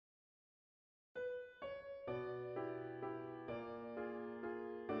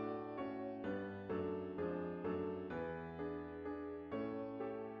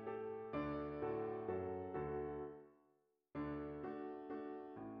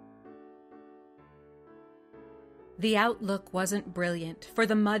The outlook wasn't brilliant for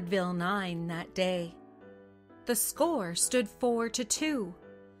the Mudville Nine that day. The score stood 4-2,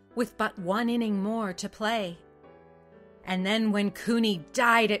 with but one inning more to play. And then when Cooney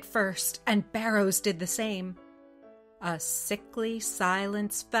died at first and Barrows did the same, a sickly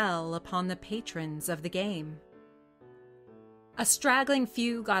silence fell upon the patrons of the game. A straggling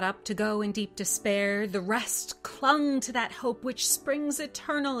few got up to go in deep despair. The rest clung to that hope which springs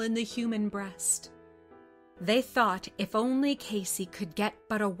eternal in the human breast. They thought if only Casey could get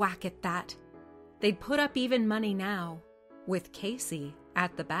but a whack at that, they'd put up even money now, with Casey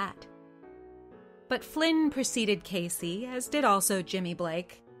at the bat. But Flynn preceded Casey, as did also Jimmy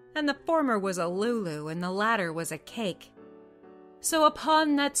Blake, and the former was a Lulu and the latter was a cake. So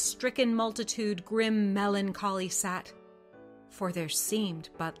upon that stricken multitude grim melancholy sat, for there seemed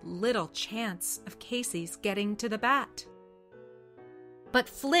but little chance of Casey's getting to the bat. But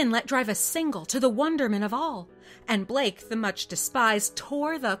Flynn let drive a single to the wonderment of all, and Blake, the much despised,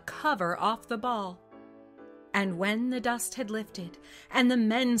 tore the cover off the ball. And when the dust had lifted, and the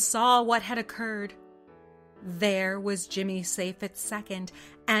men saw what had occurred, there was Jimmy safe at second,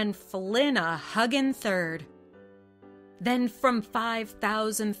 and Flynn a huggin' third. Then from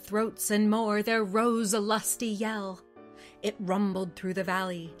 5,000 throats and more there rose a lusty yell. It rumbled through the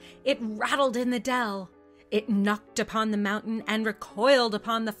valley, it rattled in the dell, it knocked upon the mountain and recoiled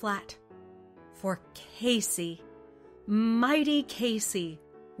upon the flat. For Casey, mighty Casey,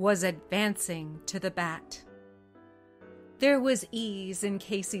 was advancing to the bat. There was ease in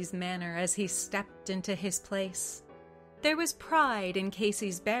Casey's manner as he stepped into his place. There was pride in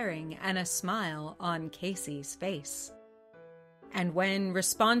Casey's bearing and a smile on Casey's face. And when,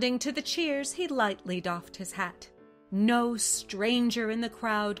 responding to the cheers, he lightly doffed his hat, no stranger in the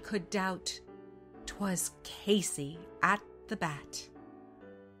crowd could doubt 'twas Casey at the bat.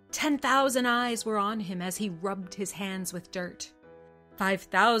 10,000 eyes were on him as he rubbed his hands with dirt.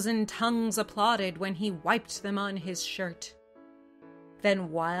 5,000 tongues applauded when he wiped them on his shirt.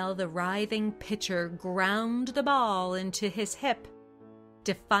 Then while the writhing pitcher ground the ball into his hip,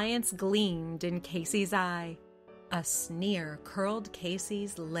 defiance gleamed in Casey's eye, a sneer curled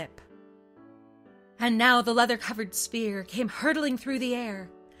Casey's lip. And now the leather-covered sphere came hurtling through the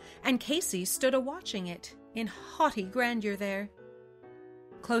air, and Casey stood a-watching it in haughty grandeur there.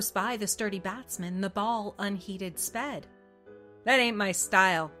 Close by the sturdy batsman the ball unheeded sped. "That ain't my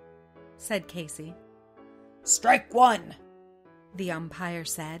style," said Casey. "Strike one," the umpire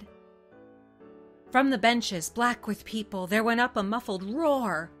said. From the benches, black with people, there went up a muffled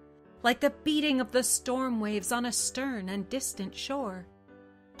roar, like the beating of the storm waves on a stern and distant shore.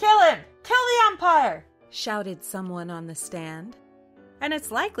 "Kill him! Kill the umpire!" shouted someone on the stand. And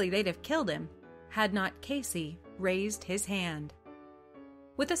it's likely they'd have killed him, had not Casey raised his hand.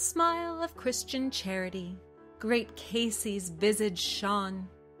 With a smile of Christian charity, great Casey's visage shone.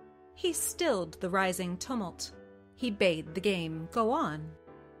 He stilled the rising tumult. He bade the game go on.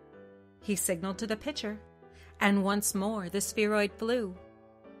 He signaled to the pitcher, and once more the spheroid flew.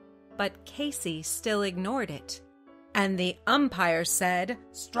 But Casey still ignored it, and the umpire said,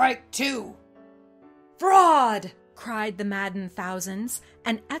 "Strike two." "Fraud!" cried the maddened thousands,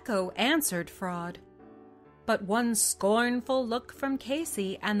 and echo answered fraud. But one scornful look from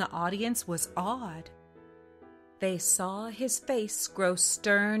Casey, and the audience was awed. They saw his face grow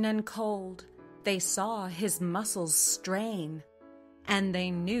stern and cold. They saw his muscles strain. And they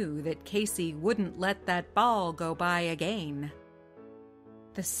knew that Casey wouldn't let that ball go by again.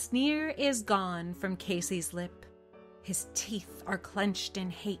 The sneer is gone from Casey's lip. His teeth are clenched in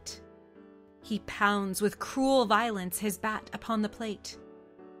hate. He pounds with cruel violence his bat upon the plate.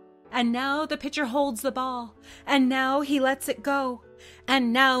 And now the pitcher holds the ball, and now he lets it go,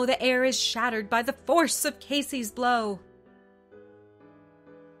 and now the air is shattered by the force of Casey's blow.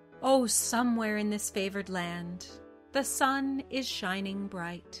 Oh, somewhere in this favored land, the sun is shining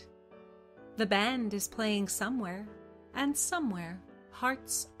bright. The band is playing somewhere, and somewhere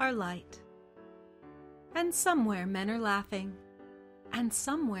hearts are light. And somewhere men are laughing, and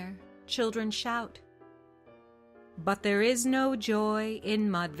somewhere children shout. But there is no joy in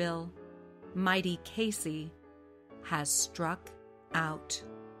Mudville. Mighty Casey has struck out.